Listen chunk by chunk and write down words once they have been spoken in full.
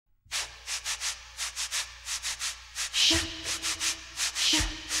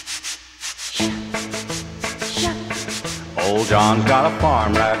John's got a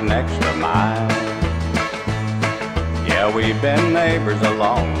farm right next to mine. Yeah, we've been neighbors a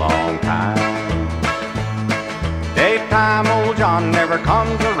long, long time. Daytime old John never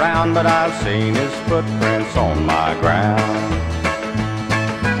comes around, but I've seen his footprints on my ground.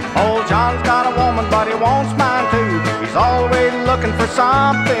 Old John's got a woman, but he wants mine too. He's always looking for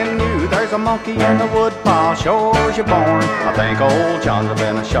something new. There's a monkey in the woodpile, sure as you're born. I think old John's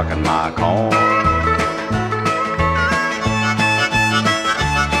been a-shucking my corn.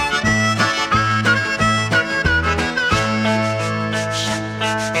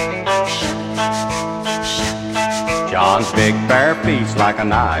 John's big bare feet's like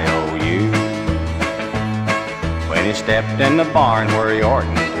an IOU when he stepped in the barn where he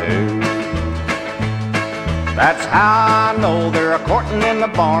oughtn't to. That's how I know they're a-courtin' in the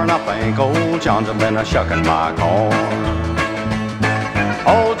barn. I think old John's been a-shucking my corn.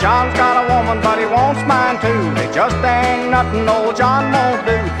 Old John's got a woman, but he wants mine too. They just ain't nothing old John won't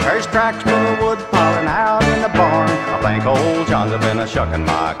do. There's tracks full of wood piling out in the barn. I think old John's been a-shucking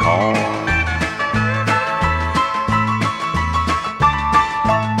my corn.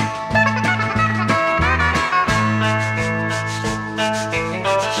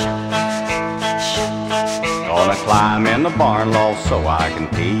 Gonna climb in the barn loft so I can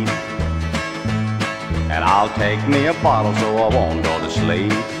pee, and I'll take me a bottle so I won't go to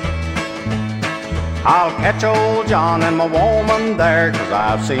sleep. I'll catch old John and my woman there, 'cause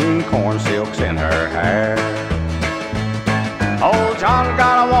I've seen corn silks in her hair. Old John's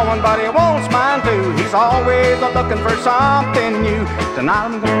got a woman, but he wants mine too. He's always looking for something new. Tonight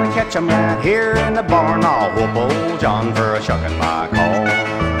I'm gonna catch him right here in the barn. I'll whoop old John for a-shucking my corn.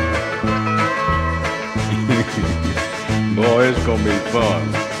 Boy, it's gonna be fun.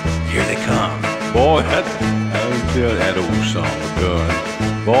 Here they come. Boy, I can tell that old son of a gun.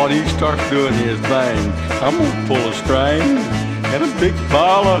 Boy, he starts doing his thing, I'm gonna pull a string and a big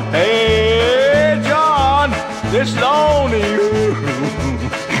pile of, hey, John, this is Onie.